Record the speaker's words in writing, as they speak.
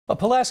A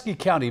Pulaski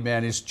County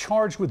man is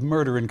charged with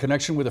murder in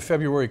connection with a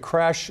February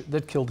crash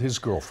that killed his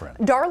girlfriend.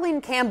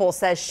 Darlene Campbell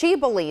says she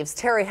believes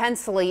Terry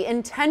Hensley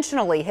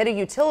intentionally hit a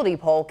utility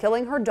pole,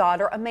 killing her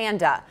daughter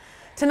Amanda.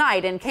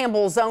 Tonight, in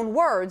Campbell's own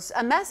words,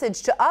 a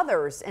message to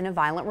others in a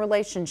violent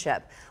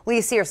relationship.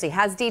 Lee Searcy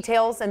has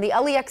details in the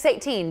LEX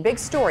 18 big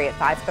story at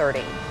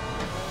 5:30.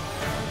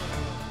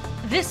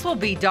 This will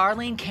be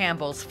Darlene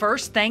Campbell's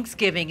first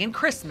Thanksgiving and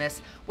Christmas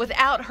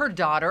without her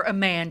daughter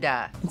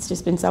Amanda. It's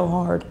just been so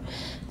hard.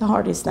 The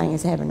hardest thing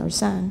is having her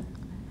son.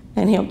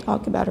 And he'll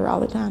talk about her all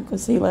the time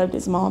because he loved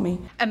his mommy.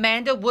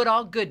 Amanda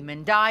Woodall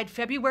Goodman died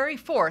February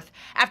 4th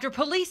after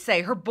police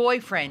say her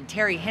boyfriend,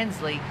 Terry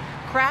Hensley,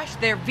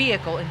 crashed their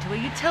vehicle into a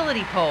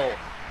utility pole.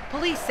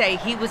 Police say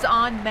he was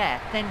on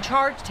meth, then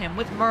charged him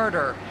with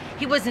murder.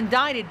 He was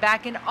indicted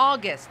back in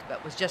August,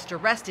 but was just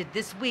arrested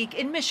this week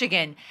in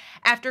Michigan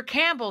after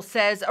Campbell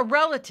says a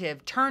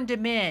relative turned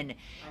him in.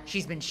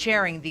 She's been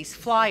sharing these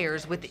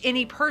flyers with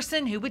any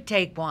person who would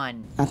take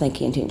one. I think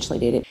he intentionally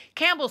did it.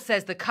 Campbell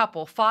says the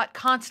couple fought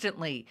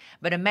constantly,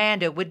 but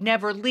Amanda would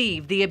never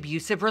leave the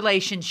abusive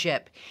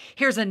relationship.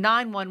 Here's a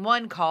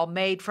 911 call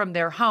made from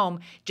their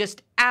home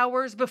just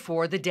hours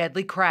before the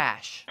deadly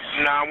crash.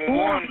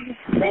 911.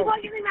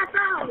 Give me my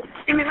phone.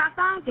 Give me my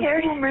phone,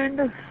 Terry.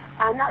 Amanda.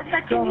 I'm not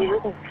touching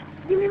you.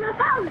 Give me my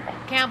phone.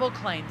 Campbell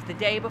claims the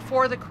day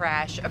before the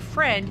crash, a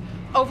friend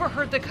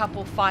overheard the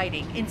couple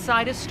fighting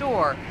inside a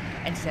store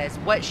and says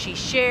what she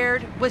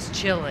shared was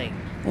chilling.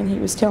 And he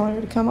was telling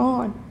her to come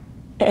on.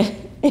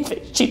 And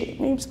if she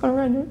didn't, he was going to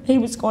run her. He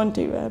was going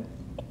to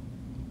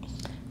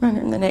run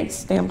her in the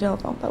next damn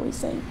telephone pole he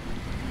seen.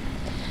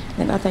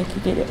 And I think he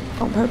did it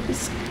on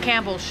purpose.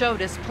 Campbell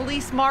showed us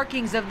police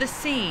markings of the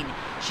scene.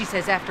 She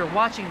says after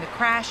watching the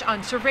crash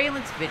on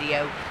surveillance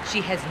video, she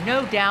has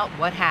no doubt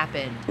what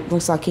happened. It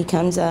looks like he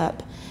comes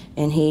up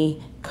and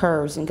he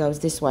curves and goes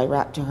this way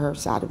right to her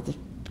side of the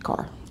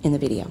car in the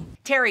video.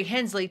 Terry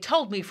Hensley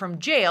told me from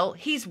jail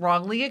he's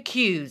wrongly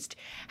accused.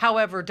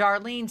 However,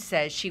 Darlene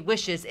says she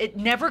wishes it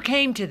never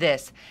came to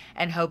this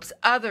and hopes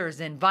others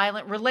in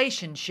violent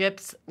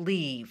relationships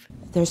leave.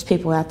 There's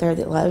people out there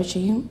that loves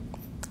you,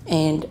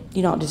 and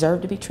you don't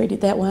deserve to be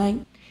treated that way.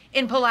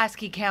 In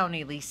Pulaski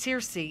County, Lee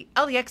Searcy,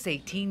 LEX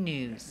 18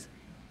 News.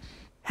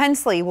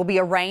 Hensley will be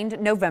arraigned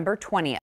November 20th.